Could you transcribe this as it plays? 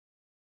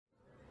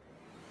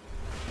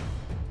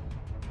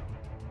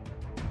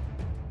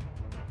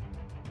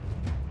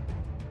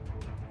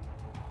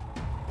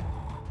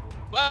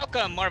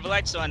Welcome,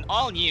 Marvelites, to an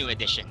all-new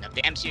edition of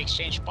the MCU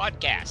Exchange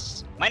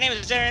podcast. My name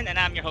is Aaron, and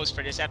I'm your host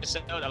for this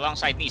episode.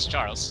 Alongside me is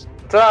Charles.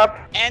 What's up?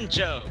 And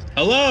Joe.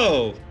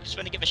 Hello! Just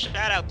want to give a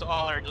shout out to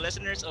all our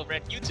listeners over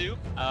at YouTube,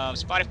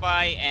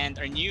 Spotify, and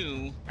our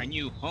new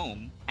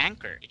home,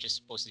 Anchor, which is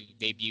supposed to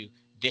debut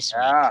this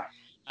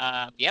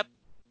week.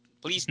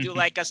 Please do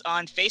like us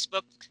on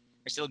Facebook.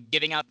 We're still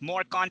giving out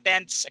more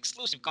contents,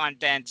 exclusive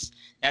contents.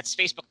 That's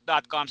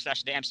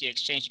facebook.com/the MCU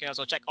Exchange. You can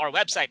also check our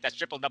website. That's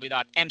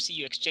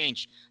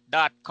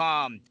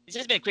www.mcuexchange.com. This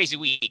has been a crazy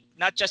week,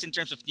 not just in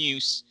terms of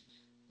news,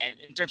 and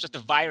in terms of the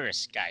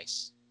virus,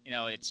 guys. You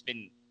know, it's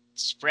been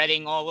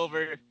spreading all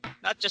over,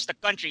 not just the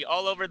country,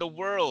 all over the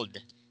world.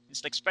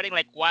 It's like spreading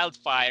like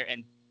wildfire,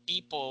 and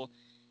people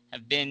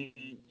have been,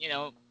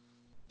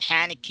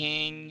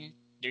 panicking.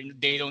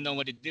 They don't know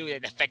what to do.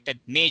 It affected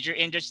major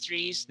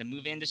industries, the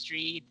movie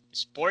industry, the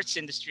sports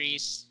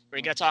industries.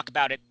 We're going to talk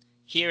about it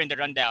here in the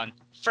rundown.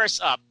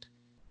 First up,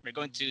 we're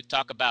going to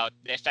talk about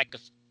the effect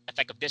of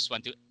this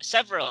one to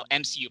several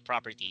MCU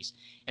properties.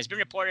 It's been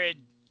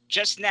reported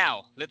just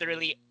now,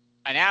 literally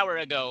an hour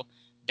ago,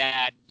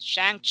 that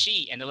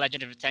Shang-Chi and the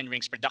Legend of the Ten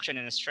Rings production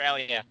in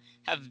Australia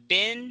have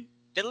been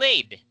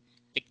delayed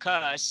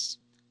because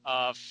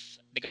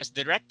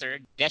director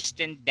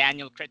Destin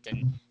Daniel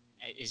Cretton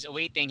is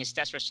awaiting his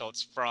test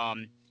results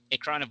from a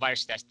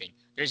coronavirus testing.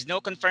 There's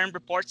no confirmed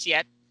reports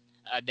yet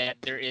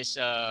that there is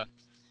a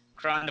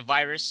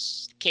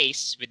coronavirus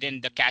case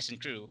within the cast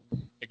and crew.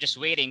 They're just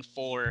waiting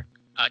for...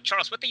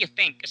 Charles, what do you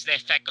think is the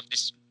effect of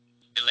this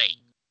delay?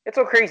 It's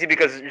so crazy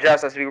because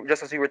just as we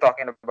were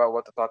talking about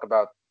what to talk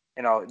about,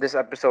 this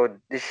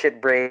episode, this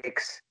shit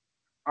breaks,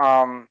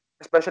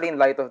 especially in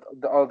light of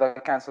all the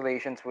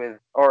cancellations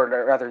or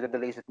rather the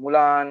delays with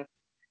Mulan.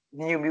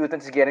 New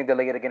Mutants is getting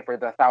delayed again for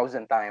the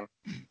 1,000th time.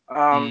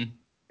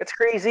 It's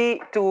crazy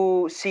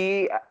to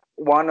see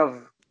one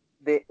of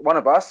the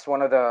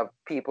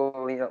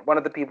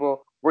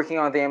people working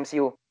on the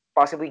MCU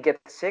possibly get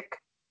sick.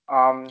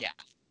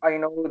 I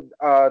know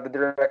the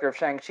director of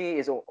Shang-Chi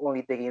is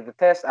only taking the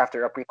test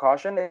after a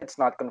precaution. It's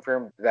not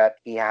confirmed that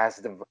he has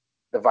the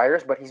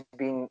virus, but he's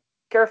being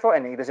careful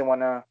and he doesn't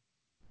want to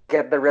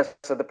get the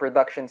rest of the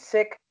production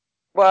sick.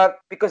 But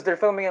because they're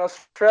filming in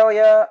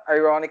Australia,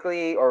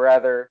 ironically, or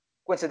rather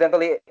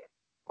coincidentally,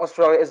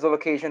 Australia is the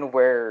location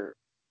where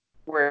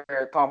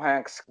Tom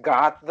Hanks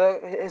got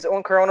his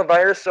own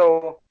coronavirus.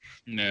 So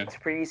it's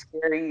pretty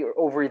scary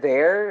over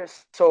there.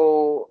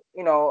 So,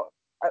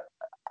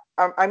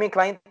 I'm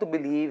inclined to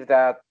believe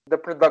that the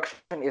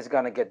production is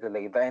going to get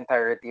delayed, the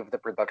entirety of the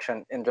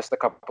production in just a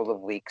couple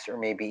of weeks or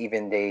maybe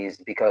even days,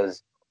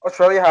 because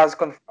Australia has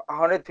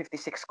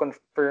 156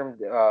 confirmed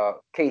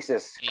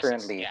cases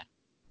currently. Yeah.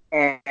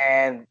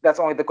 And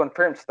that's only the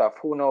confirmed stuff.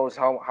 Who knows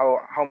how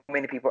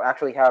many people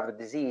actually have the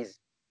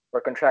disease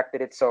or contracted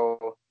it.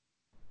 So,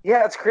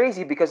 yeah, it's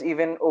crazy because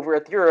even over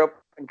at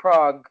Europe, in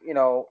Prague,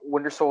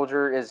 Winter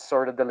Soldier is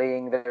sort of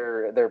delaying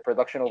their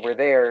production over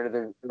there.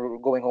 They're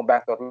going home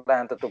back to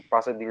Atlanta to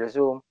possibly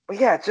resume. But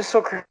yeah, it's just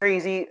so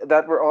crazy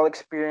that we're all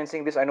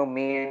experiencing this. I know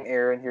me and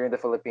Aaron here in the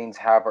Philippines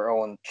have our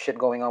own shit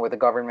going on with the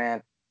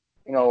government.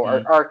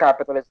 Our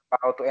capital is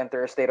about to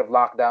enter a state of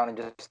lockdown in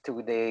just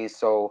 2 days.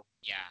 So,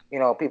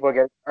 people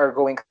are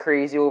going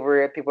crazy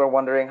over it. People are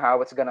wondering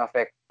how it's going to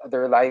affect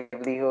their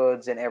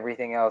livelihoods and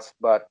everything else.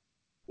 But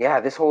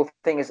yeah, this whole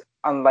thing is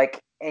unlike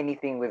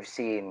anything we've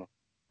seen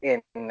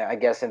in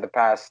the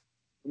past,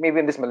 maybe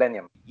in this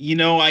millennium.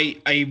 I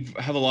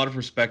have a lot of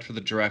respect for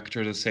the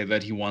director to say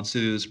that he wants to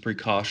do this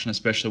precaution,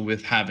 especially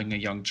with having a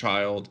young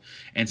child.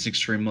 And it's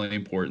extremely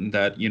important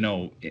that,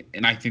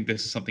 and I think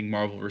this is something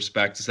Marvel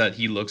respects, is that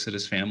he looks at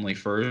his family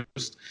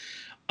first.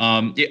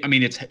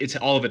 It's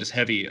all of it is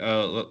heavy.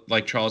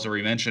 Like Charles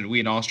already mentioned, we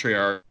in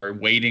Austria are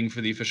waiting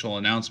for the official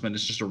announcement.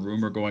 It's just a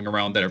rumor going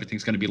around that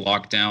everything's going to be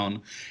locked down,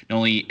 and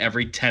only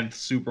every 10th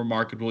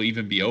supermarket will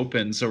even be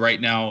open. So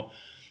right now,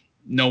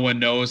 no one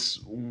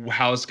knows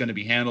how it's going to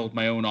be handled.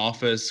 My own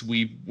office,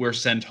 we're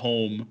sent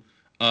home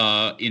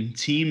in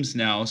teams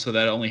now, so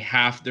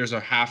that there's a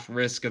half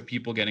risk of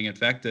people getting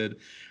infected,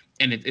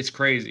 and it's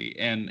crazy.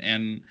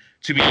 And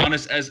to be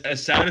honest,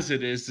 as sad as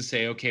it is to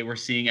say, okay, we're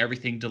seeing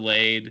everything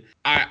delayed,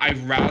 I'd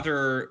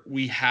rather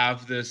we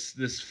have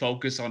this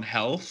focus on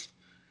health.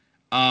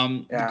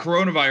 The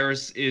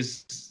coronavirus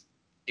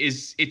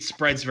it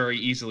spreads very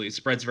easily. It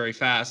spreds very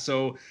fast.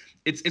 So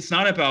it's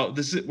not about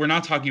this. We're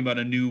not talking about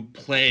a new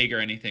plague or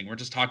anything. We're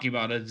just talking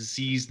about a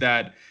disease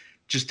that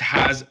just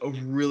has a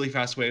really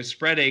fast way of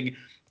spreading.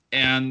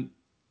 And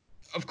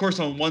of course,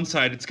 on one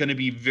side, it's going to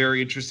be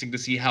very interesting to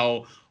see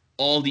how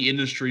all the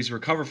industries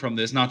recover from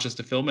this, not just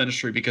the film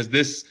industry, because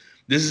this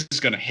is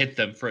going to hit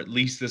them for at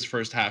least this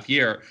first half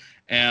year.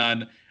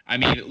 And I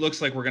mean, it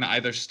looks like we're going to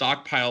either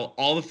stockpile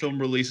all the film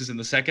releases in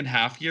the second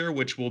half year,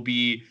 which will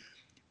be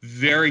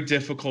very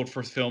difficult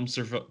for films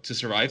to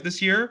survive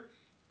this year,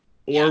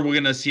 or we're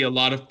going to see a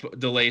lot of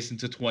delays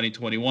into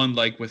 2021,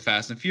 like with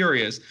Fast and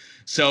Furious.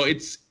 So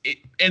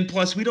and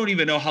plus, we don't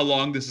even know how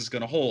long this is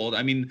going to hold.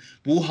 I mean,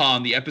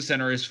 Wuhan, the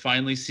epicenter, is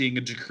finally seeing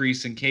a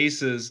decrease in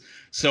cases.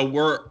 So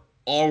we're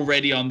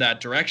already on that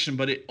direction,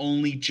 but it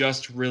only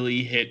just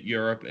really hit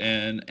Europe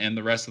and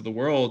the rest of the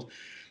world.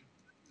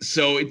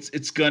 So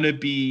it's gonna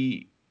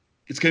be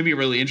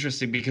really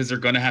interesting because they're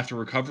gonna have to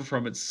recover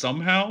from it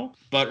somehow.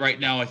 But right Yep.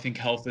 now, I think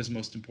health is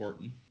most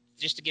important.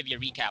 Just to give you a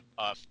recap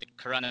of the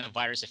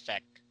coronavirus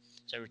effect.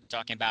 So we're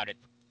talking about it.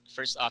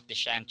 First off, the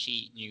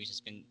Shang-Chi news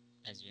has been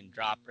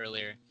dropped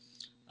earlier.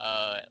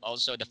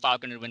 Also, the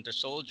Falcon and Winter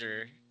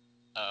Soldier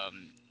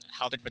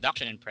halted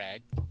production in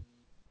Prague.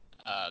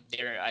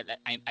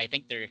 I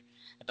think they're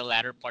at the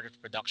latter part of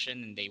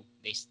production, and they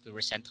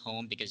were sent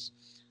home because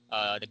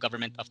the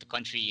government of the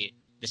country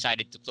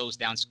decided to close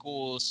down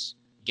schools,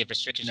 give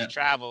restrictions to No,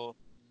 travel,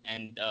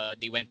 and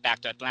they went back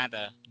to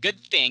Atlanta. Good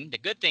thing. The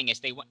good thing is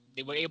they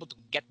were able to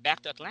get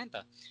back to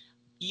Atlanta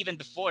even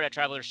before that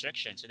travel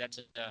restriction. So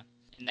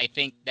and I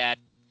think that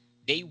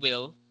they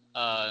will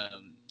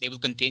they will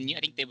continue.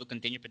 I think they will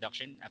continue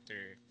production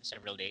after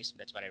several days.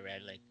 That's what I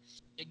read. Like,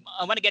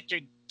 I want to get your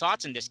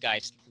thoughts on this,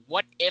 guys.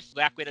 What if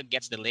Black Widow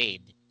gets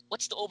delayed?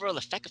 What's the overall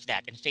effect of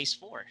that in Phase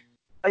Four?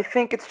 I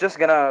think it's just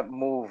gonna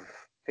move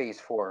Phase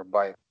 4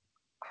 by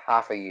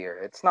half a year.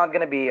 It's not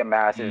gonna be a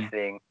massive mm,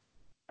 thing.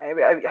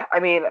 I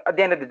mean, at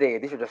the end of the day,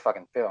 these are just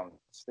fucking films.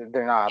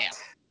 They're not. Yeah,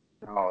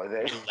 No,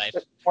 real life.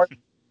 it's more,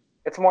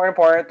 it's more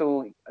important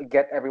to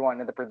get everyone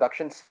in the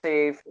production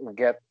safe,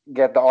 get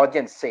the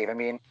audience safe. I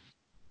mean,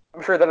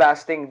 I'm sure the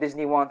last thing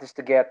Disney wants is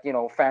to get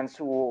fans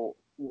who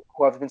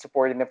have been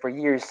supporting them for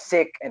years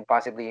sick and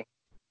possibly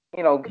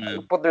yeah.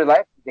 put their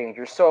life in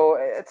danger. So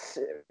it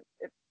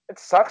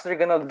sucks. They're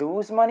gonna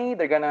lose money.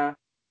 They're gonna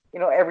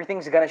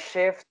everything's gonna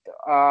shift.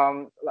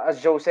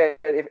 As Joe said,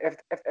 if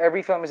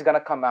every film is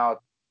gonna come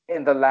out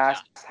in the Yeah,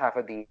 last half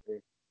of the year,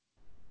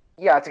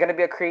 yeah, it's gonna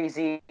be a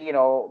crazy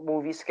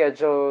movie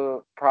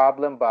schedule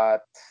problem.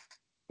 But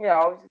you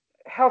know,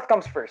 health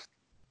comes first.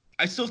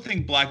 I still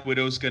think Black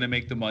Widow is going to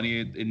make the money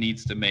it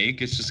needs to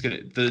make. It's just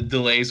gonna the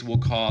delays will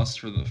cost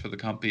for the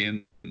company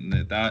and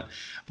that.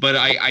 But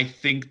I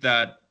think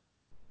that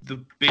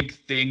the big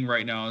thing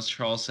right now, as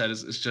Charles said,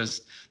 is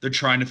just they're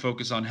trying to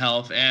focus on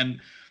health,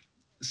 and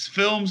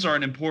films are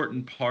an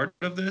important part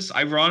of this.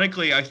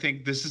 Ironically, I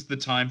think this is the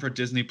time for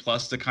Disney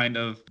Plus to kind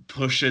of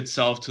push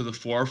itself to the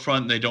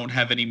forefront. They don't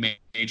have any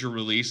major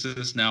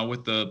releases now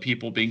with the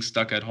people being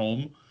stuck at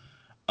home,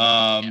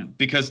 yeah,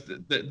 because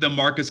the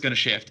market's going to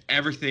shift.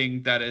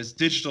 Everything that is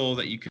digital,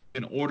 that you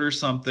can order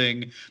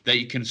something, that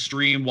you can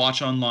stream,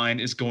 watch online,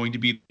 is going to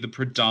be the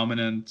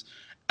predominant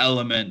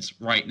element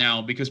right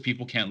now because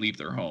people can't leave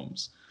their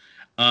homes.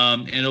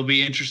 And it'll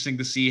be interesting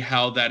to see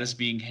how that is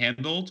being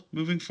handled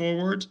moving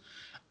forward,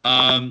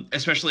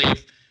 especially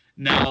if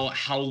now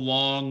how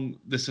long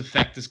this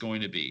effect is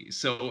going to be.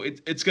 So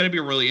it's going to be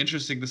really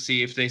interesting to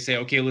see if they say,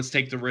 okay, let's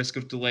take the risk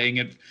of delaying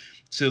it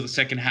to the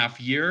second half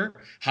year.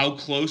 How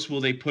close will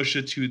they push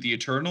it to the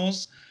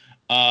Eternals?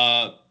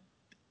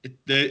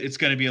 It's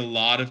going to be a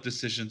lot of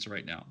decisions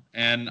right now.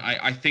 And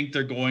I think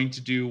they're going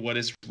to do what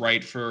is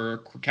right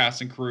for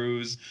cast and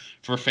crews,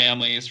 for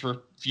families,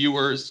 for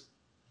viewers.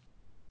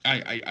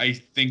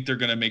 I think they're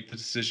going to make the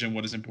decision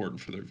what is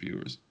important for their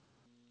viewers.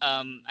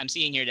 I'm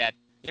seeing here that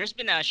there's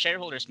been a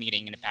shareholders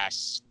meeting in the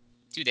past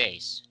 2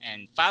 days,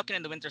 and Falcon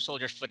and the Winter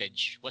Soldier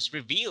footage was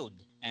revealed.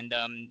 And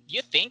do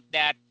you think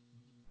that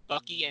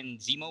Bucky and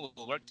Zemo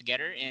will work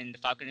together in the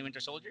Falcon and Winter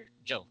Soldier?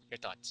 Joe, your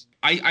thoughts?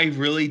 I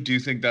really do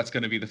think that's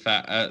going to be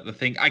the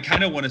thing. I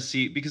kind of want to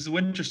see, because the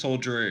Winter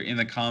Soldier in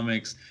the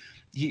comics,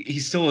 he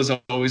still is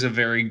always a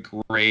very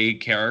gray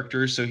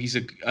character. So he's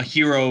a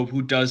hero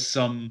who does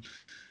some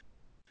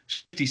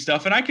shifty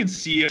stuff, and I can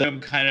see them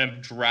kind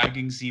of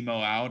dragging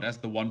Zemo out as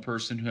the one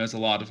person who has a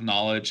lot of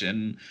knowledge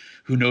and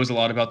who knows a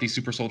lot about these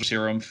super soldier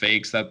serum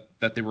fakes that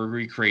they were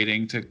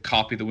recreating to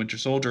copy the Winter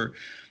Soldier.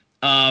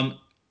 Um,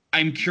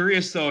 I'm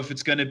curious though if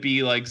it's going to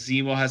be like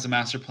Zemo has a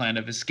master plan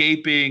of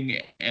escaping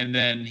and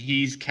then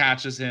he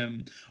catches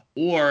him,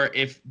 or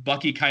if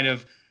Bucky kind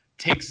of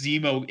takes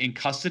Zemo in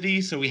custody,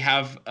 so we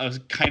have a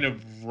kind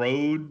of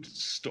road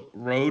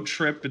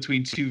trip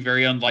between two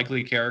very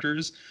unlikely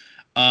characters.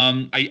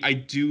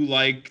 I do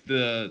like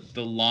the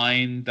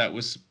line that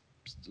was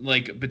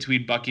like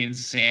between Bucky and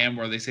Sam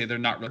where they say they're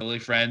not really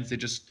friends. They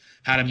just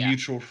had a Yeah,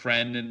 mutual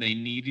friend and they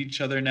need each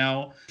other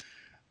now.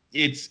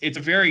 It's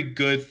a very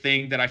good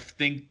thing that I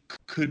think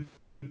could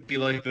be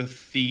like the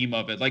theme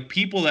of it. Like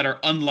people that are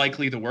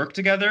unlikely to work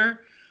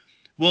together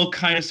will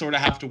kind of sort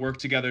of have to work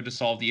together to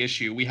solve the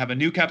issue. We have a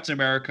new Captain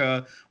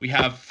America. We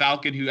have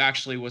Falcon, who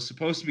actually was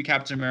supposed to be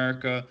Captain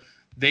America.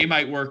 They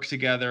might work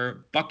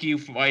together. Bucky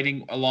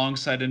fighting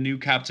alongside a new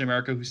Captain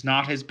America who's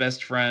not his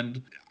best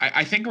friend.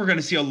 I think we're going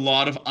to see a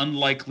lot of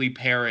unlikely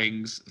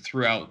pairings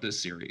throughout this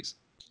series.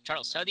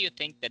 Charles, how do you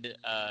think that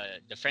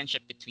the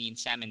friendship between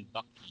Sam and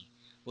Bucky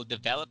will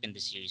develop in the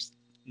series,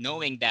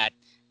 knowing that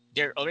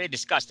they're already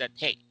discussed that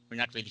hey, we're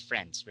not really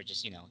friends. We're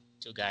just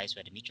two guys who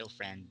had a mutual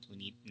friend who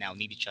need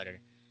each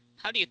other.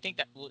 How do you think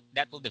that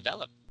will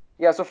develop?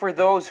 Yeah, so for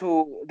those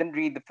who didn't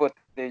read the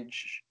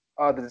footage,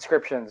 the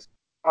descriptions,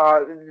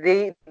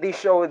 they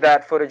show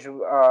that footage,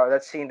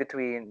 that scene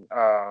between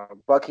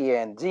Bucky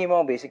and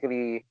Zemo.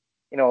 Basically,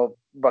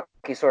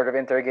 Bucky sort of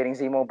interrogating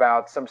Zemo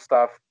about some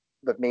stuff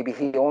that maybe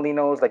he only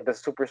knows, like the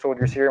super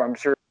soldier serum. I'm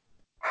sure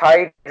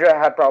Hydra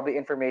had probably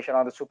information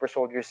on the super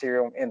soldier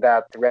serum in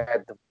that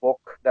red book,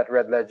 that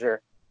red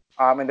ledger.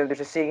 And then there's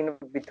a scene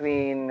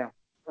between,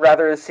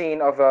 rather a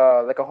scene of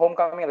like a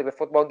homecoming, like a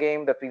football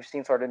game that we've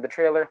seen sort of in the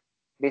trailer.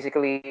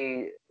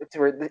 Basically,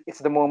 it's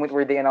the moment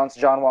where they announce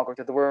John Walker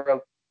to the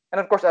world. And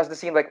of course, as the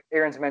scene, like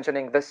Aaron's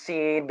mentioning, the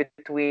scene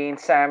between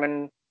Sam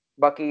and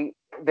Bucky,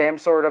 them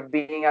sort of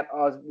being at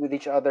odds with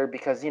each other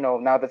because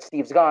now that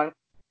Steve's gone,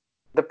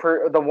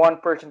 the one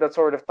person that's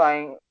sort of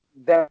tying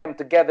them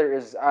together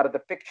is out of the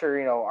picture.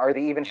 Are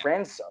they even Yeah.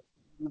 friends?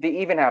 They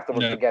even have to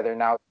work No. together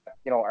now.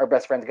 Our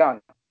best friend's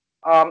gone.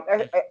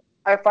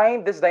 I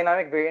find this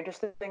dynamic very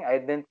interesting. I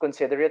didn't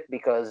consider it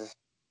because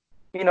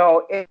in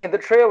the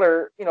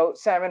trailer,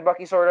 Sam and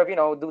Bucky sort of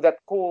do that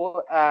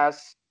cool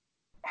ass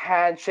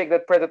handshake,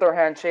 that predator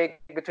handshake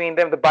between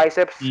them, Mm. the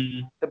bicep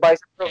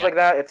curls Yeah. like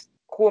that. It's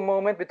a cool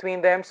moment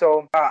between them.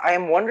 So I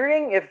am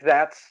wondering if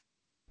that's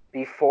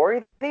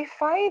before they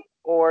fight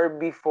or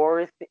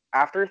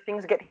after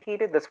things get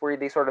heated. That's where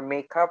they sort of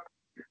make up.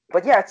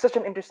 But yeah, it's such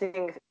an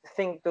interesting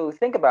thing to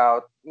think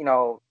about.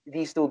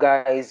 These two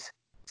guys.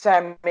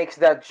 Sam makes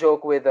that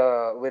joke with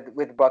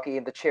Bucky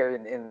in the chair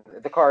in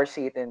the car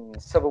seat in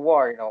Civil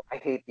War. I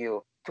hate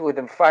you. Two of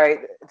them fight.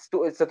 It's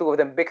the two of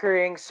them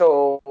bickering.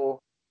 So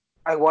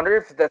I wonder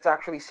if that's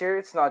actually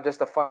serious, not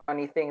just a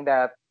funny thing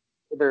that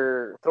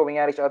they're throwing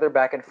at each other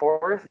back and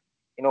forth.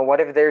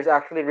 What if there's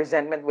actually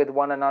resentment with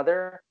one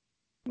another?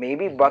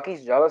 Maybe Mm-hmm.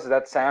 Bucky's jealous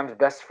that Steve's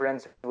best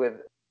friends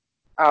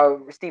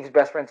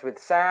with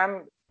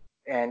Sam,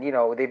 and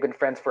they've been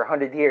friends for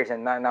 100 years,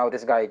 and now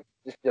this guy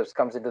just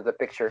comes into the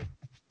picture.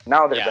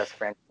 Now they're Yeah. best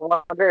friends. I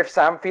wonder if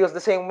Sam feels the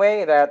same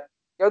way that,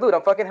 yo, dude,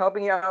 I'm fucking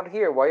helping you out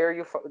here. Why are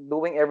you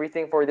doing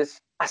everything for this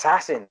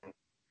assassin?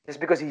 Just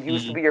because he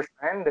used to Mm. be your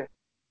friend?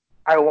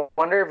 I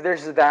wonder if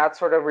there's that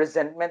sort of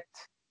resentment,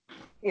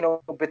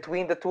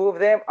 between the two of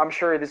them. I'm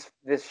sure this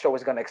show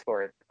is gonna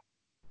explore it.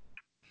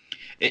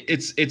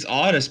 It's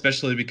odd,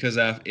 especially because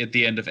at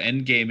the end of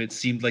Endgame, it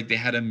seemed like they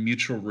had a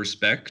mutual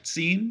respect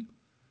scene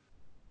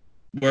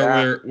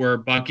where Yeah,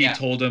 Bucky Yeah.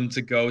 told him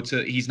to go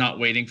to. He's not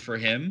waiting for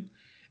him.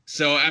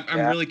 So I'm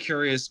yeah. really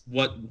curious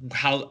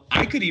how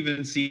I could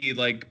even see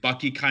like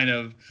Bucky kind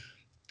of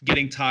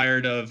getting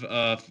tired of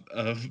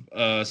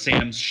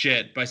Sam's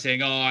shit by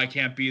saying, "Oh, I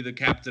can't be the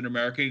Captain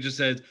America." He just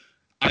said,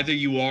 "Either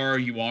you are or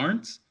you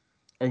aren't."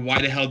 Or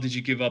why the hell did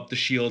you give up the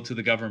shield to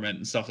the government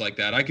and stuff like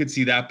that? I could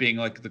see that being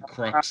like the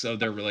crux of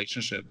their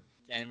relationship.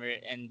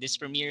 And this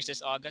premieres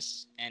this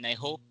August, and I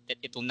hope that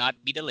it will not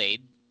be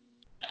delayed.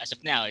 As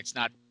of now, it's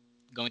not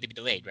going to be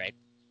delayed, right?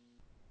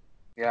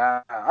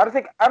 Yeah, I don't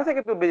think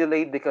it will be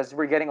delayed because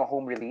we're getting a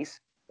home release.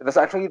 That's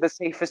actually the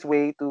safest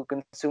way to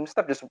consume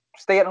stuff. Just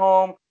stay at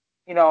home,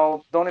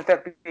 don't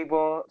infect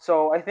people.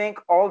 So I think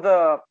all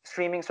the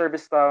streaming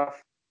service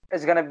stuff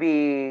is gonna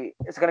be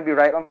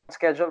right on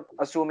schedule,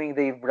 assuming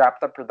they've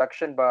wrapped up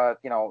production. But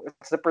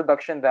it's the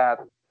production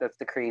that's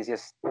the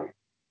craziest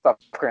stuff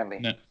currently.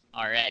 No.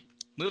 All right.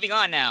 Moving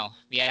on now,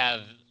 we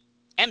have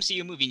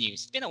MCU movie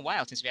news. It's been a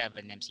while since we have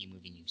an MCU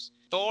movie news.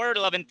 Thor: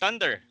 Love and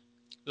Thunder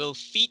will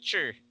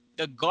feature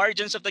the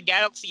Guardians of the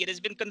Galaxy. It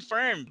has been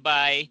confirmed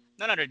by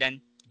none other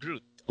than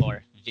Groot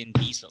or Vin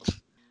Diesel.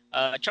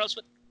 Charles,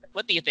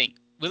 what do you think?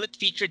 Will it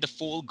feature the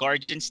full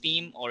Guardians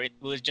team, or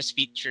will it just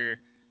feature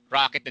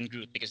Rocket and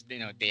Groot because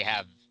they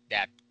have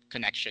that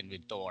connection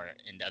with Thor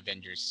in the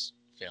Avengers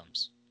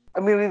films? I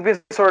mean, we've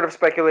been sort of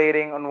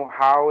speculating on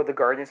how the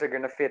Guardians are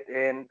gonna fit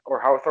in, or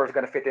how Thor's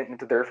gonna fit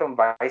into their film,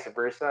 vice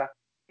versa.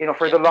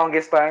 For the Yep.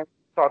 longest time,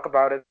 talk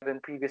about it in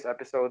previous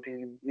episodes.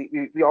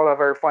 We all have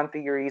our fun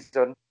theories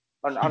on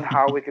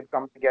how we could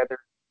come together.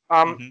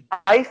 Mm-hmm.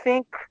 I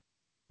think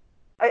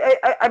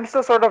I'm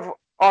still sort of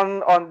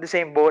on the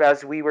same boat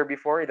as we were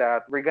before,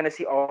 that we're gonna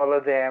see all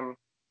of them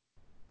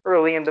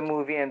early in the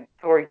movie, and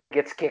Thor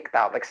gets kicked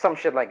out, like some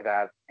shit like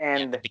that. Yeah, at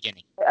the And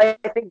beginning.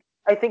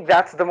 I think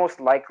that's the most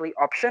likely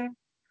option.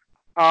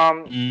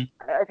 Um, Mm.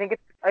 I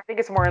think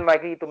it's more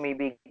unlikely to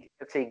maybe,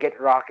 let's say, get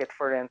Rocket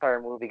for the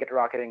entire movie, get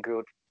Rocket and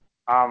Groot.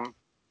 Um,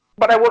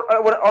 but I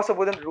would also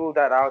wouldn't rule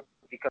that out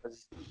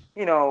because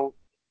you know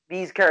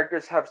these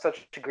characters have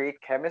such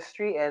great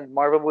chemistry, and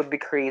Marvel would be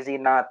crazy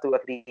not to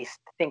at least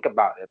think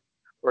about it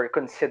or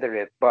consider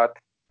it. But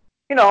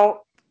you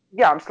know,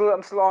 yeah, I'm still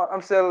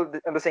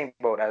in the same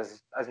boat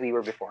as we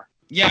were before.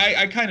 Yeah,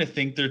 I kind of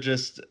think they're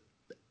just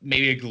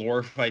maybe a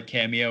glorified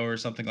cameo or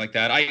something like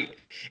that.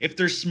 If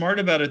they're smart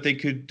about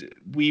it,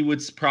 we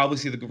would probably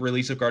see the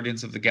release of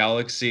Guardians of the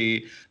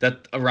Galaxy,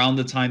 that around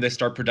the time they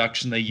start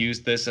production, they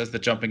use this as the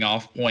jumping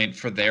off point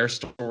for their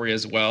story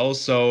as well.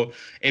 So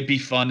it'd be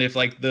fun if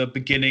like the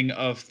beginning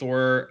of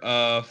Thor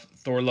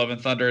Love and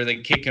Thunder, they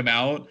kick him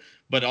out,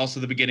 but also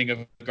the beginning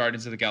of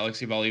Guardians of the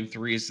Galaxy Volume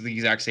 3 is the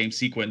exact same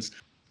sequence.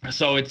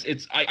 So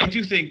I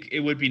do think it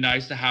would be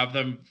nice to have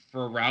them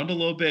for around a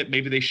little bit.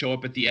 Maybe they show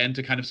up at the end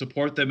to kind of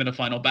support them in a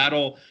final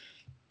battle.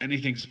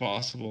 Anything's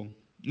possible.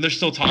 There's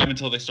still time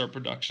until they start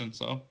production,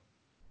 so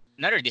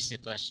Another Disney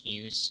Plus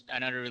news,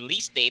 another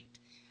release date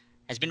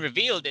has been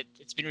revealed.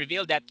 It's been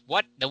revealed that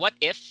the What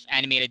If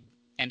animated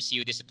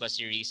MCU Disney Plus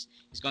series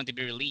is going to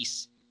be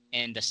released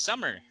in the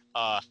summer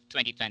of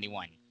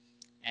 2021.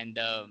 And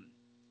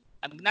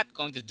I'm not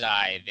going to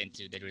dive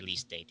into the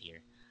release date here.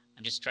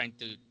 I'm just trying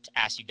to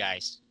ask you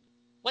guys,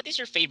 what is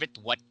your favorite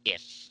What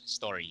If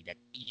story that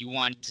you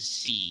want to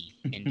see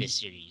in this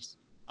series?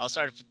 I'll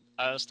start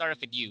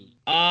off with you.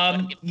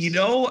 What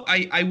ifs?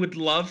 I would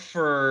love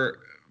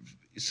for.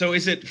 So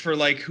is it for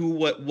like who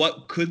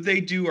what could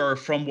they do or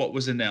from what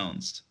was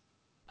announced?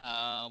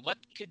 What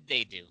could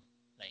they do?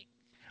 Like,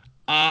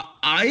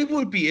 I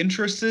would be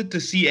interested to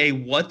see a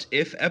what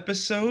if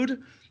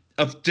episode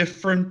of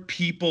different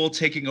people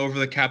taking over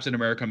the Captain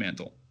America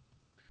mantle.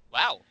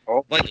 wow,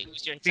 Oh, Like, really?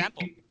 Who's your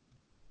example?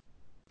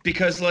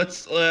 because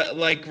let's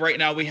like right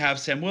now we have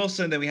Sam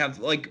Wilson, then we have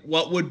like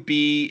what would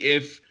be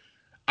if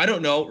I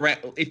don't know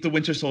if the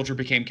Winter Soldier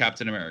became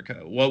Captain America.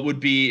 What would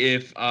be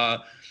if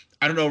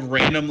I don't know,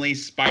 randomly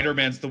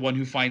Spider-Man's the one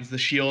who finds the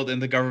shield and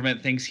the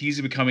government thinks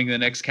he's becoming the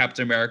next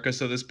Captain America.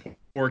 So this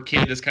poor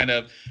kid is kind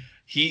of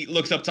he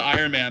looks up to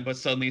Iron Man, but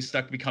suddenly he's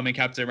stuck becoming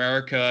Captain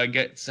America and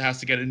has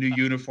to get a new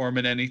uniform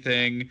and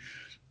anything.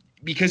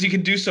 Because you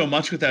can do so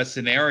much with that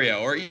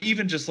scenario. Or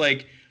even just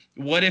like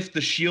what if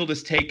the shield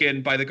is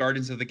taken by the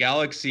Guardians of the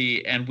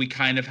Galaxy and we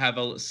kind of have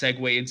a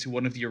segue into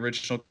one of the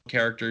original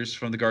characters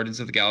from the Guardians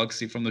of the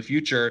Galaxy from the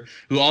future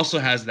who also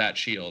has that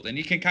shield, and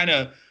you can kind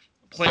of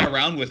play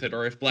around with it.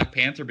 Or if Black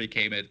Panther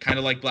became it, kind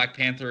of like Black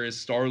Panther is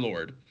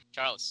Star-Lord.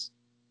 Charles,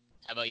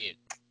 how about you?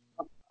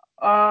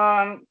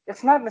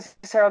 it's not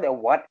necessarily a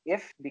what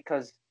if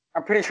because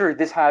I'm pretty sure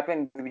this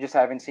happened. We just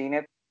haven't seen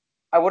it.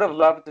 I would have Mhm.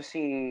 loved to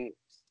see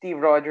Steve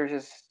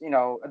Rogers'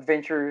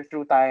 adventure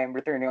through time,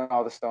 returning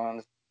all the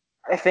stones.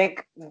 I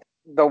think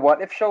the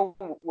what if show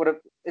would have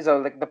is a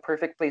like the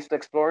perfect place to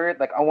explore it.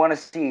 Like I want to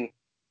see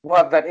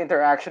what that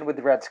interaction with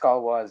Red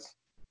Skull was,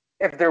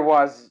 if there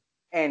was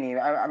any.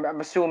 I'm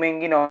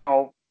assuming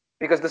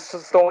because the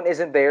stone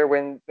isn't there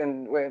when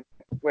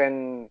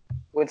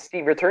when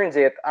Steve returns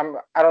it.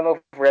 I don't know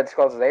if Red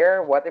Skull's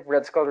there. What if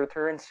Red Skull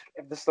returns?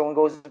 If the stone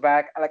goes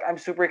back? Like I'm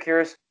super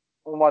curious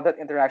on what that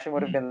interaction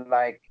would have been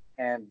like.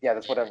 And yeah,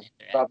 that's what I've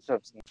Yeah, loved to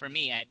have seen. for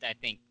me, I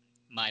think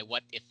my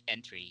what if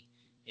entry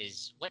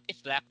is what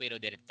if Black Widow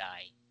didn't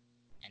die,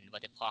 and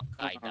what if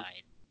Hawkeye Mhm.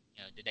 died?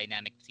 You know, the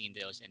dynamic between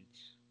those, and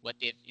what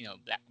if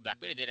Black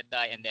Widow didn't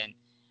die, and then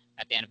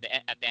at the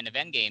end of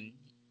Endgame,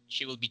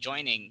 she will be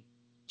joining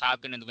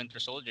Falcon and the Winter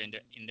Soldier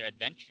in their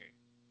adventure.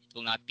 It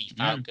will not be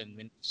Yeah. Falcon,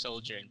 Winter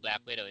Soldier, and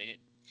Black Widow.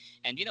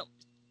 And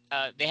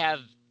they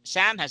have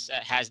Sam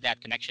has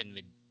that connection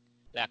with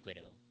Black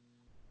Widow.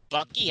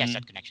 Bucky has Mhm.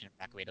 that connection with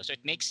Black Widow. So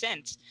it makes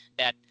sense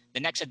that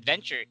the next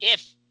adventure,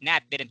 if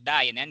Nat didn't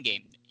die in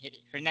Endgame,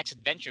 her next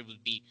adventure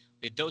would be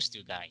with those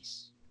two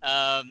guys.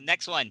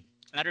 Next one.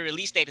 Another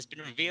release date has been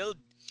revealed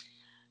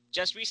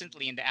just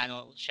recently in the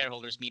annual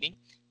shareholders meeting.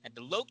 And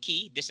the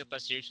Loki Disney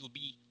Plus series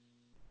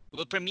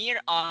will premiere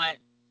on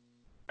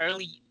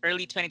early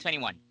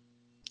 2021.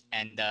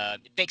 And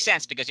it makes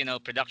sense because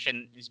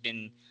production has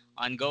been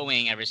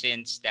ongoing ever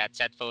since those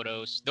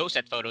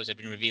set photos have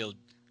been revealed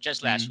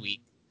just last Mhm.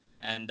 week.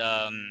 And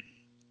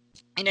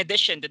in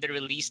addition to the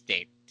release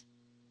date,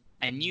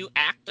 a new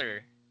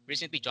actor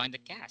recently joined the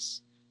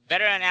cast.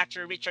 Veteran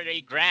actor Richard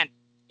A. Grant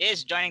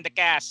is joining the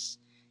cast.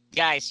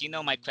 Guys, you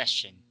know my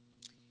question.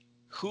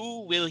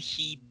 Who will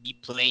he be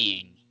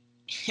playing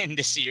in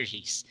the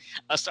series?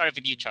 I'll start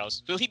with you,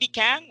 Charles. Will he be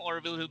Kang or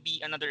will he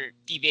be another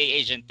TVA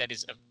agent that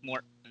is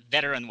more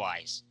veteran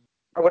wise?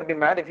 I wouldn't be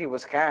mad if he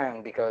was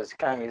Kang because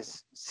Kang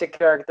is sick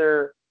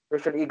character.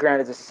 Richard E.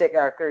 Grant is a sick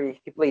actor.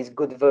 He plays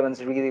good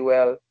villains really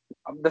well.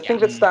 The Yeah. thing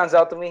that stands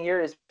out to me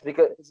here is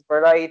because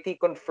Variety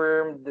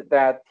confirmed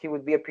that he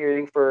would be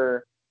appearing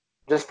for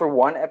just for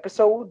one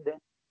episode.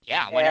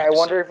 Yeah, one And I episode.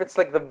 wonder if it's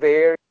like the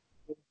very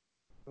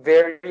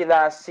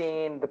last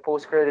scene, the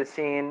post credit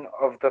scene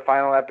of the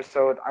final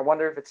episode. I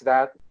wonder if it's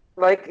that.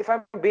 Like, if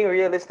I'm being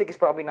realistic, it's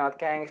probably not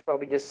Kang. It's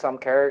probably just some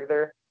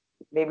character.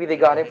 Maybe they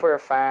got him for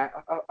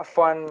a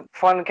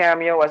fun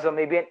cameo as a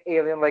maybe an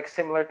alien, like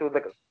similar to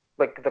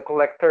like the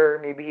Collector.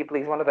 Maybe he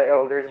plays one of the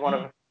elders, one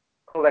of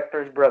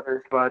Collector's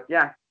brothers. But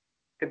yeah,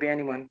 could be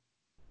anyone.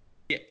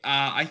 Yeah,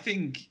 I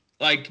think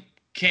like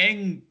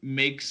Kang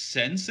makes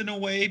sense in a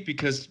way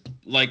because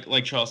like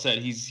Charles said,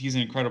 he's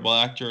an incredible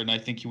actor, and I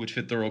think he would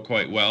fit the role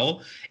quite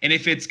well. And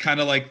if it's kind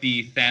of like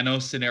the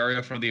Thanos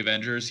scenario from the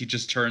Avengers, he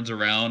just turns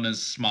around and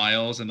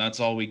smiles, and that's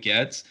all we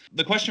get.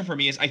 The question for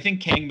me is, I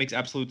think Kang makes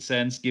absolute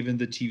sense given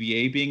the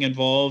TVA being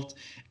involved,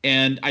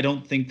 and I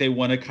don't think they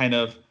want to kind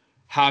of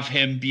have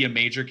him be a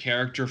major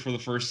character for the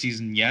first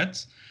season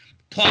yet.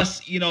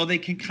 Plus, they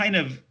can kind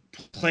of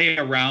play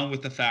around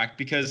with the fact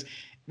because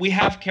we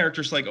have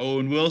characters like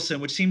Owen Wilson,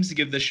 which seems to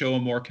give the show a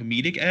more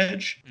comedic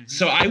edge. Hmm.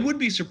 So I would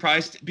be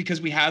surprised because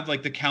we have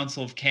like the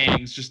Council of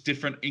Kangs, just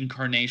different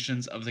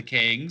incarnations of the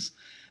Kangs,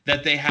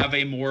 that they have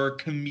a more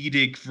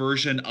comedic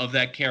version of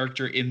that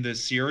character in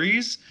this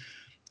series,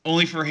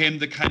 only for him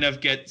to kind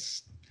of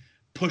get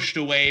pushed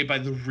away by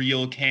the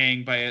real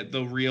Kang, by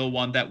the real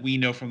one that we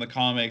know from the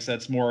comics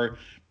that's more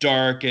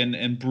dark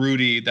and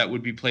broody that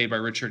would be played by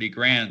Richard E.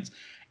 Grant.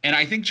 And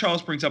I think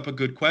Charles brings up a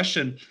good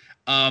question.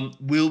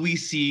 Will we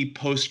see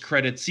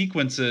post-credit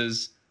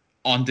sequences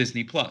on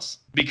Disney Plus?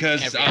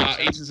 Because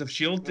Agents of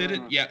S.H.I.E.L.D. did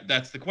it. Yeah,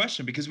 that's the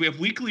question. Because we have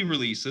weekly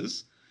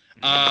releases.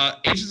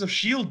 Agents of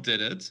S.H.I.E.L.D.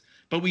 did it,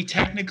 but we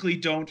technically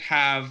don't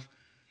have,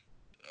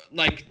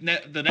 like,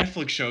 the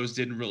Netflix shows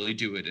didn't really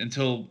do it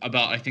until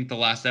about, I think the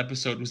last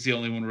episode was the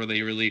only one where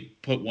they really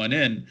put one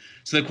in.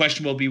 So the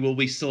question will be, will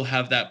we still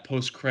have that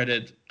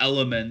post-credit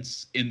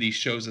elements in these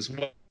shows as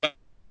well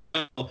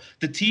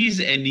to tease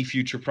any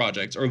future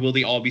projects, or will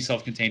they all be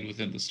self-contained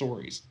within the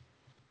stories?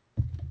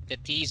 The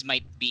tease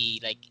might be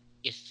like,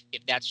 if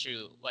that's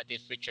true, what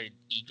if Richard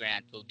E.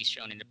 Grant will be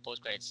shown in the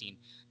post-credit scene?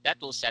 That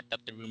will set up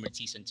the rumored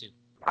season 2.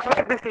 I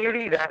like the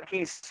theory that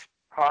he's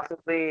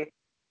possibly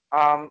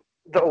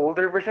the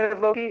older version of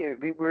Loki.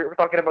 We're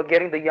talking about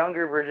getting the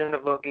younger version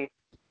of Loki.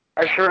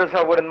 I sure as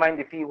hell wouldn't mind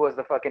if he was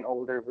the fucking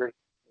older version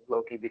of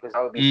Loki, because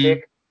that would be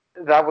sick.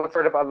 That would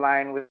sort of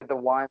align with the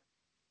one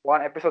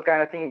episode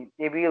kind of thing.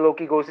 Maybe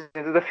Loki goes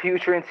into the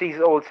future and sees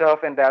his old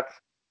self, and that's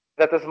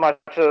as much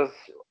as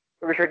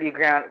Richard E.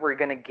 Grant we're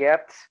gonna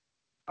get.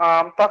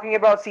 Talking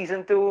about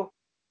season 2,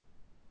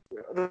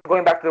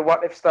 going back to the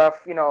what if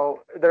stuff,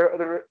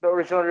 the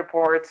original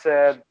report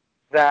said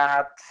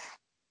that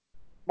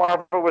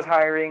Marvel was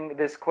hiring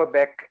this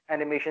Quebec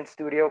animation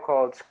studio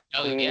called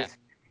Squeeze. Yeah.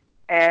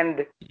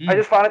 And I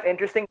just found it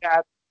interesting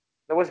that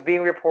was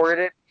being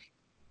reported,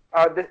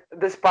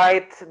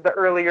 despite the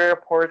earlier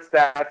reports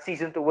that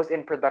season 2 was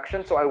in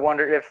production. So I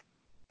wonder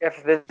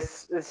if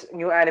this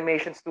new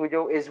animation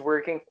studio is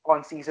working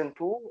on season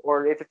 2,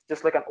 or if it's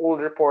just like an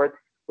old report.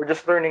 We're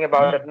just learning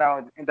about it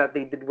now, and that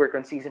they did work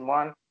on season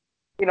 1.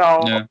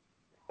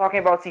 Talking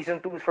about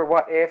season 2 for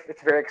What If,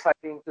 it's very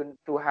exciting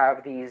to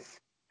have these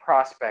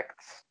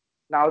prospects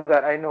now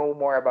that I know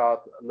more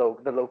about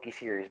the Loki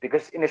series,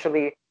 because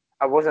initially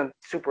I wasn't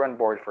super on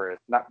board for it,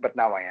 but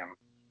now I am.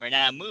 We're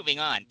now moving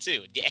on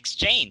to The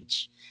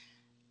Exchange.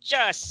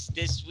 Just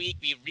this week,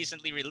 we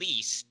recently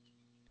released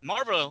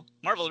Marvel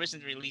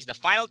recently released the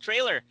final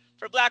trailer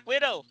for Black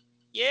Widow.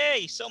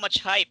 Yay! So much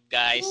hype,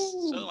 guys.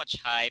 So much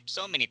hype.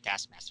 So many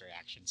Taskmaster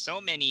action.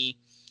 So many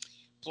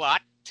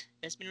plot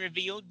that's been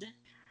revealed.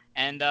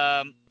 And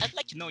I'd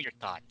like to know your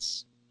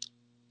thoughts.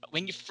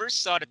 When you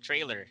first saw the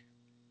trailer,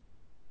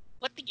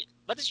 what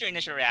is your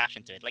initial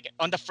reaction to it? Like,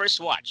 on the first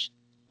watch,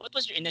 what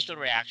was your initial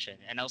reaction?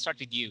 And I'll start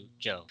with you,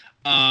 Joe.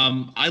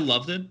 I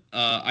loved it.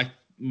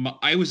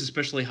 I was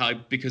especially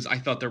hyped because I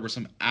thought there were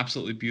some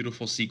absolutely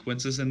beautiful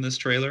sequences in this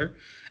trailer.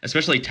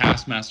 Especially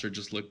Taskmaster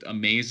just looked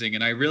amazing,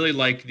 and I really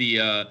like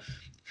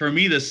for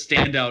me, the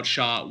standout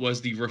shot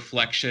was the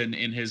reflection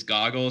in his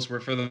goggles, where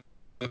for the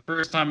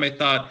first time I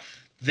thought,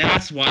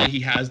 that's why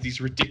he has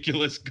these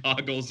ridiculous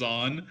goggles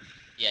on.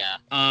 Yeah.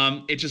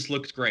 It just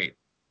looked great,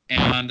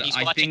 and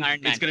I think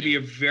it's going to be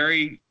a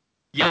very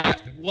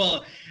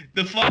well,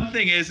 the fun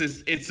thing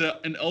is it's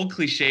an old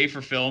cliche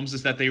for films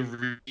is that they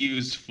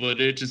reuse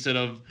footage instead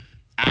of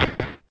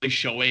actually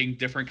showing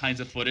different kinds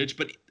of footage.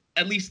 But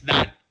at least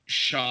that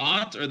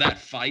shot or that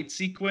fight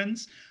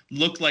sequence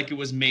looked like it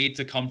was made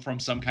to come from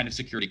some kind of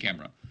security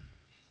camera.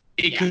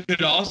 It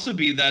could also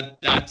be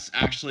that that's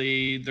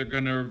actually they're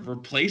going to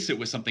replace it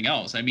with something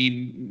else. I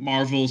mean,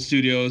 Marvel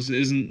Studios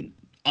isn't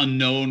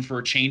unknown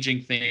for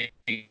changing things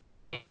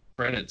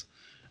credits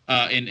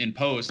in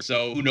post,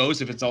 so who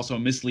knows if it's also a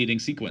misleading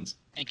sequence.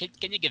 And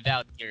can you give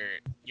out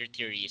your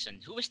theories on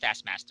who is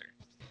Taskmaster?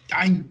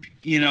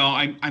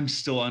 I'm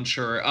still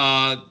unsure.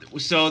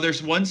 So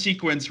there's one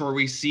sequence where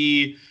we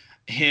see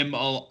him,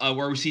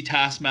 where we see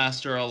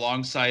Taskmaster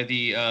alongside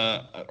the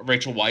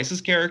Rachel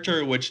Weisz's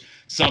character, which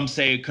some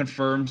say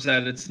confirms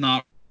that it's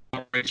not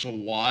Rachel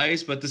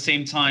Weisz, but at the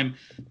same time,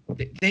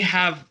 they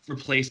have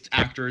replaced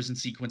actors in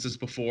sequences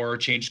before,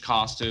 changed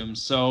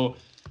costumes, so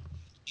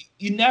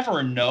you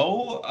never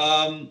know.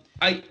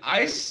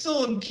 I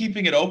still am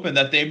keeping it open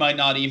that they might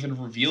not even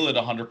reveal it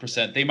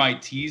 100%. They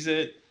might tease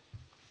it.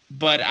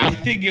 But I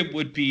think it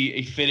would be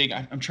a fitting...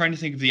 I'm trying to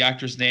think of the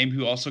actor's name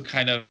who also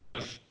kind of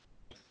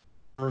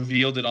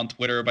revealed it on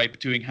Twitter by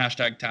doing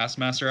hashtag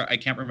Taskmaster. I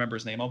can't remember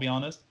his name, I'll be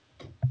honest.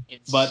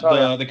 But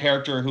the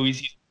character who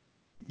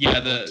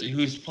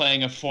who's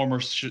playing a former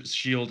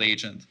S.H.I.E.L.D.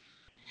 agent.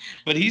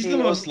 But he's the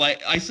most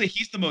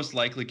he's the most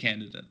likely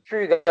candidate.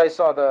 Sure, you guys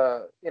saw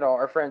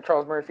our friend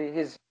Charles Murphy.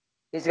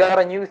 He's got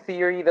a new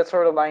theory that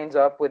sort of lines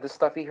up with the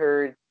stuff he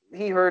heard.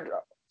 He heard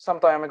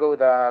some time ago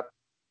that,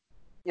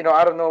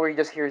 out of nowhere, he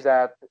just hears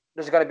that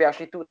there's gonna be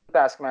actually 2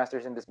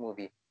 Taskmasters in this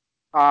movie.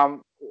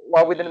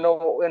 While we didn't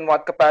know in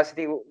what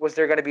capacity was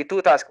there gonna be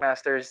 2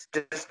 Taskmasters,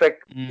 just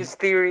like his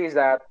theory is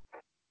that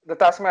the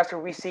Taskmaster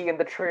we see in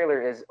the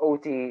trailer is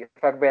Oti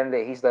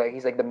Fagbende. He's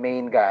like the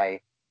main guy.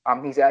 I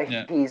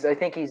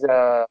think he's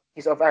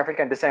of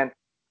African descent.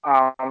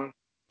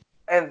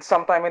 And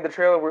sometime in the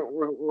trailer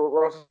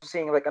we're also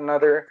seeing like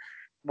another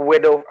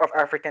widow of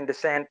African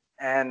descent,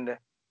 and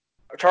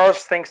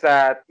Charles thinks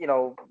that,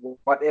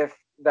 what if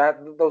that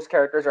those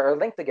characters are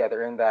linked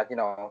together, and that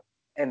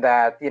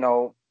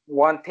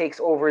one takes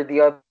over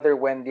the other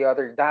when the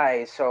other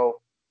dies. So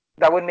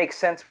that would make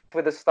sense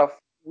with the stuff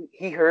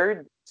he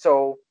heard.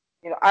 So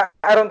I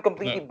don't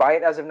completely No. buy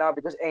it as of now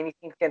because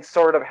anything can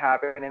sort of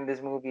happen in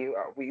this movie.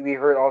 We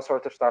heard all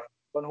sorts of stuff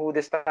on who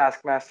this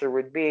Taskmaster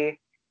would be.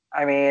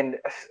 I mean,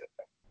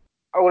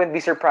 I wouldn't be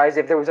surprised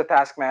if there was a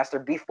Taskmaster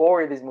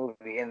before this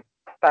movie, and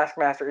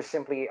Taskmaster is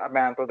simply a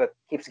mantle that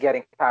keeps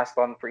getting passed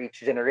on for each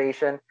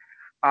generation.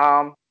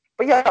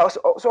 But yeah,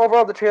 so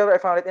overall, the trailer I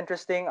found it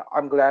interesting.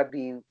 I'm glad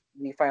we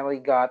finally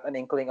got an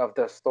inkling of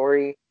the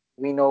story.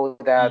 We know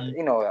that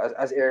Mm,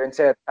 as Aaron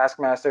said,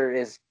 Taskmaster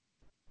is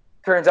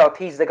turns out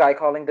he's the guy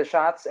calling the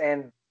shots,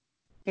 and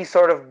he's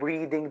sort of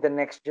breeding the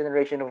next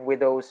generation of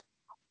widows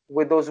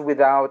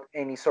without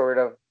any sort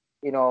of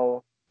you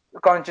know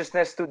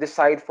consciousness to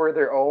decide for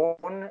their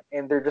own,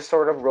 and they're just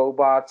sort of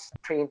robots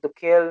trained to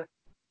kill.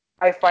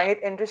 I Yeah. find it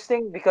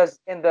interesting because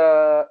in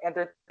the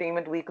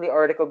Entertainment Weekly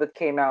article that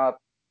came out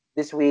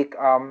this week,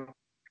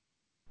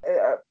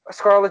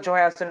 Scarlett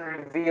Johansson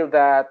revealed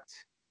that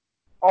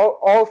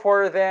all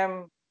four of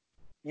them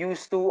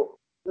used to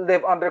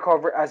live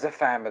undercover as a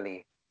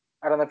family.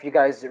 I don't know if you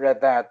guys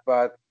read that,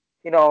 but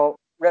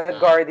Red Uh,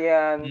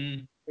 Guardian,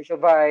 mm, Rachel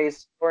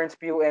Weisz, Florence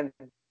Pugh, and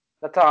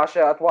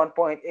Natasha at one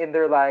point in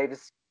their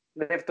lives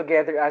live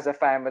together as a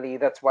family.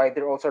 That's why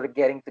they're all sort of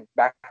getting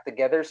back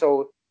together.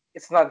 So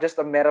it's not just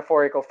a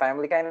metaphorical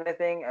family kind of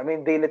thing. I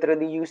mean, they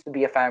literally used to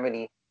be a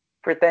family,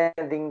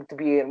 pretending to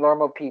be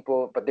normal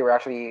people, but they were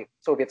actually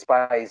Soviet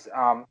spies.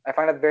 I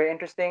find that very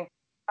interesting.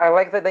 I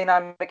like the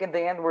dynamic in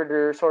the end where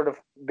they're sort of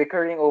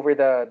bickering over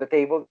the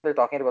table. They're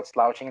talking about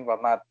slouching and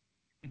whatnot.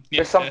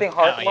 There's yeah. something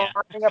oh yeah.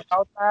 heartwarming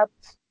about that.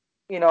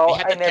 They had I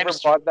that never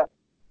chemistry. bought that.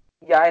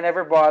 Yeah, I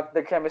never bought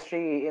the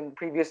chemistry in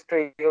previous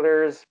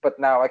trailers, but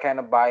now I kind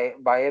of buy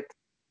it.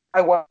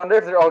 I wonder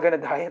if they're all gonna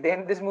die at the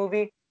end of this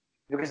movie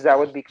because that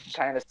would be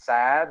kind of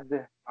sad.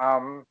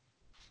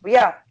 But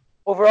yeah,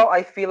 overall,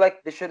 I feel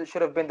like this should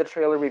have been the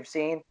trailer we've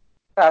seen.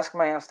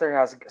 Taskmaster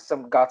has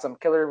got some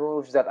killer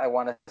moves that I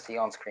want to see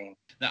on screen.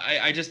 Now,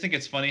 I just think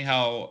it's funny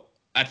how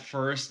at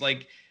first,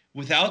 like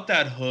without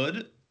that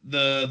hood,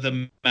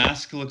 the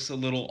mask looks a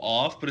little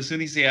off, but as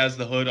soon as he has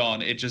the hood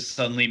on, it just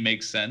suddenly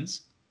makes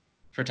sense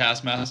for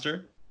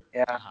Taskmaster.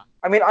 Yeah, Uh-huh.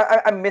 I mean,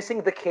 I'm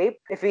missing the cape.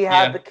 If he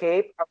had Yeah. the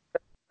cape,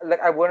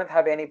 I wouldn't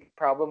have any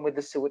problem with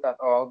the suit at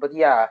all. But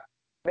yeah,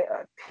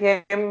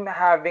 him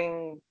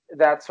having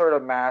that sort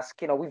of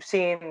mask, we've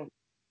seen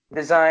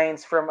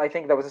designs from I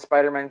think that was a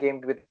Spider-Man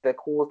game with the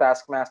cool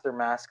Taskmaster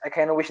mask. I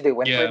kind of wish they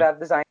went for Yeah. that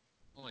design.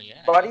 Oh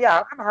yeah, I But love yeah,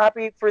 that. I'm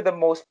happy for the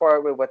most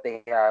part with what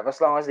they have,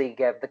 as long as they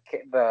get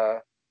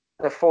the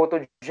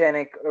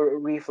photogenic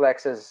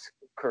reflexes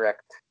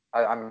correct.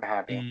 I'm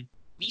happy. Mm,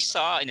 We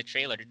saw in the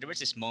trailer there was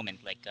this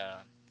moment like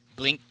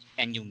blink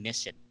and you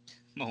miss it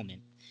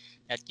moment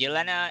that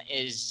Yelena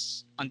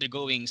is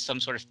undergoing some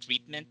sort of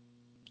treatment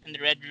in the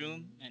red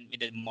room and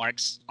with the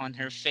marks on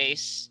her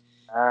face.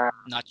 Ah,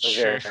 Not was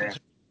sure there?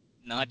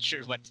 not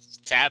sure what's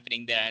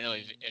happening there. I know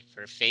if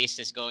her face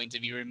is going to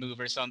be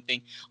removed or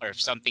something, or if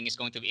something is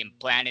going to be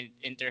implanted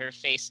into her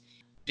face.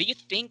 Do you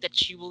think that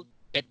she will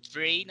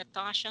betray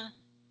Natasha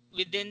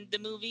within the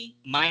movie?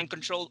 Mind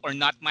controlled or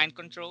not mind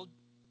controlled?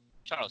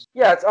 Charles.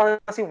 Yeah, it's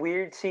honestly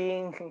weird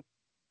seeing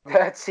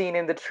that scene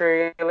in the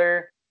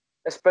trailer,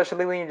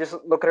 especially when you just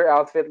look at her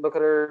outfit, look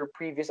at her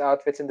previous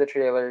outfits in the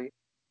trailer.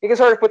 You can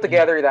sort of put mm.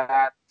 together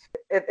that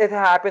it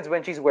happens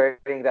when she's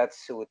wearing that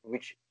suit,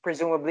 which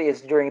presumably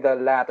is during the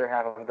latter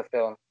half of the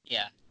film.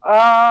 Yeah.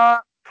 Uh,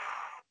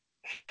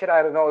 shit,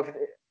 I don't know if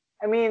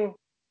I mean,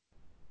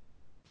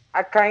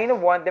 I kind of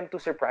want them to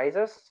surprise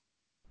us,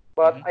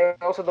 but Hmm. I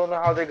also don't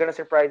know how they're gonna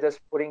surprise us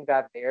putting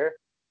that there.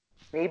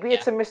 Maybe Yeah.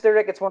 it's a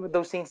misdirect. It's one of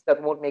those scenes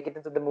that won't make it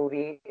into the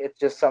movie. It's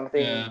just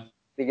something Yeah.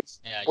 they just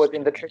Yeah. Just put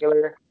in the remember.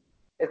 trailer.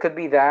 It could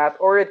be that,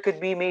 or it could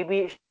be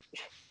maybe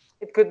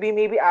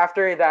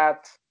after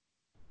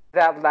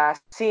that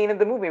last scene in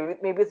the movie.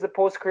 Maybe it's the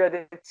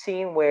post-credit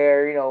scene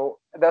where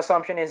the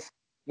assumption is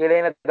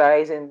Yelena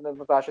dies and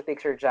Natasha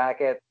takes her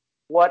jacket.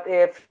 What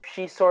if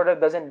she sort of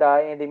doesn't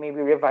die and they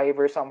maybe revive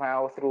her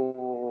somehow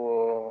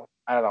through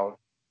I don't know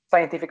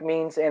scientific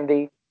means and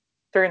they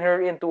turn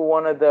her into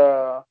one of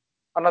the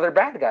another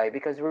bad guy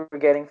because we're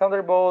getting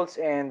Thunderbolts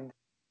and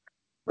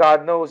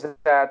God knows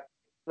that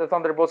the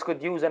Thunderbolts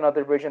could use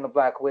another version of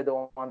Black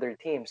Widow on their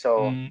team.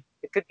 So Mm.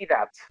 it could be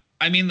that.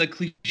 I mean, the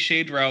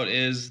cliched route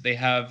is they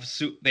have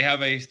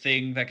a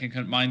thing that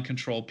can mind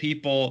control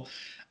people.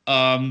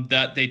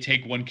 That they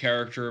take one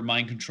character,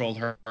 mind control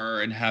her,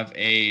 and have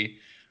a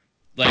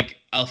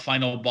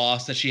final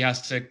boss that she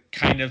has to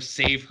kind of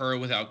save her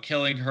without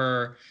killing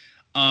her.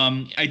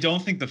 Yeah. I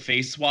don't think the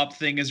face swap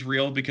thing is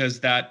real because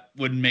that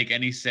wouldn't make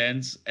any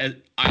sense.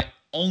 I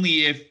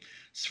only if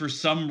for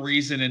some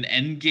reason in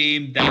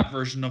Endgame that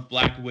version of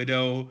Black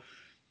Widow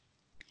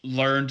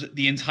learned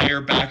the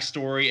entire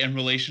backstory and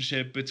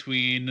relationship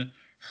between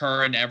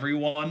her and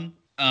everyone.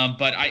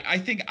 But I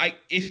think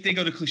if they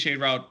go the cliche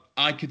route,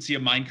 I could see a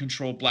mind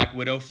control Black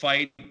Widow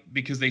fight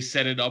because they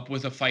set it up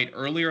with a fight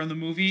earlier in the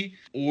movie,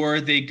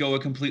 or they go a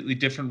completely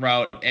different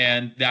route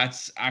and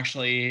that's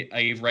actually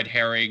a red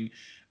herring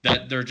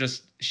that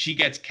she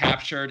gets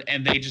captured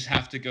and they just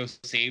have to go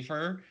save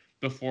her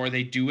before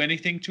they do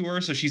anything to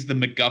her. So she's the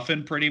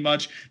MacGuffin pretty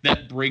much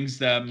that brings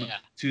them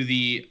to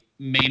the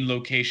main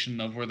location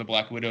of where the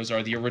Black Widows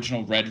are, the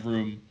original Red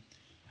Room.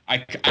 I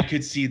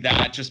could see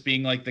that just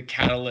being like the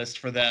catalyst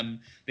for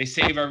them. They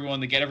save everyone,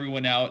 they get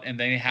everyone out, and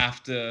they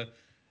have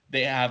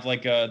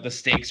like the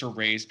stakes are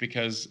raised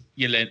because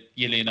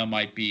Yelena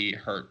might be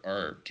hurt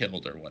or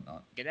killed or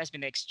whatnot. Okay, that's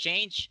been the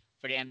exchange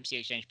for the MCU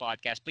Exchange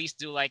podcast. Please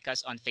do like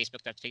us on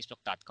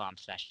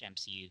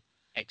facebook.com/MCU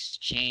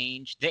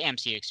Exchange, the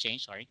MCU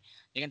Exchange, sorry.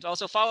 You can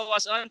also follow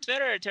us on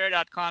Twitter,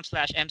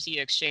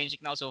 twitter.com/MCU Exchange. You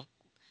can also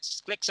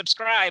click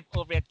subscribe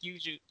over at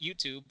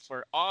YouTube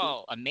for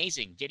all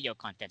amazing video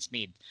contents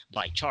made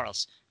by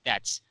Charles.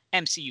 That's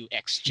MCU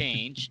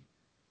Exchange.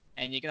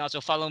 And you can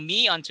also follow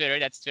me on Twitter.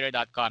 That's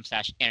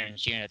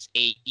twitter.com/AaronChino. That's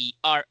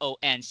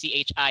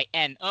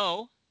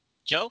AeronChino.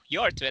 Joe,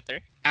 your Twitter.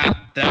 At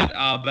that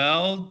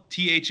Abel,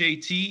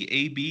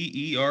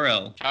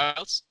 ThatAberl.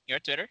 Charles, your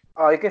Twitter.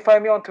 You can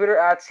find me on Twitter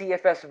at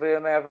CFS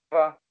Villanueva.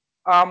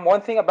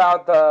 One thing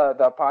about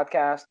the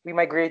podcast, we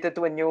migrated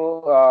to a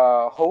new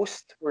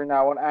host. We're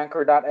now on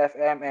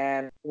Anchor.fm,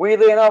 and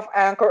weirdly enough,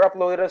 Anchor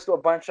uploaded us to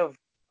a bunch of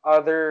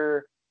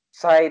other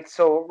sites.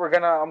 So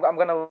I'm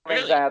gonna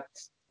link that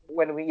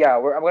when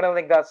I'm gonna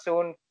link that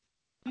soon.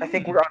 I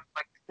think we're on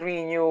like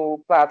 3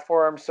 new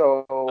platforms,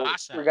 so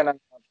awesome. We're gonna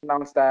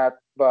announce that.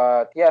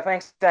 But yeah,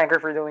 thanks Anchor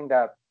for doing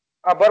that.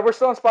 But we're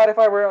still on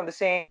Spotify. We're on the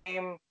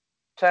same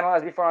channel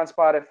as before on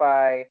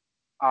Spotify.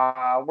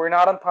 We're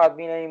not on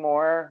Podbean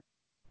anymore.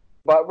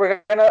 But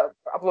we're gonna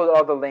upload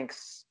all the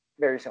links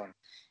very soon.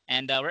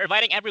 And we're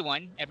inviting every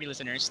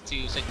listeners,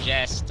 to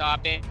suggest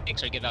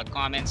topics or give out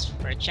comments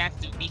for a chance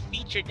to be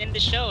featured in the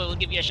show. We'll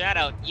give you a shout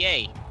out.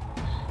 Yay!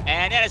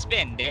 And that has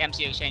been the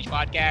MCU Exchange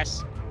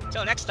podcast.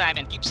 Till next time,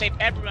 and keep safe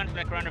everyone from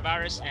the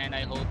coronavirus. And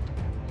I hope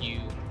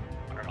you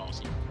are all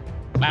safe.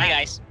 Bye,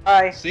 guys.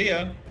 Bye. See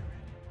ya.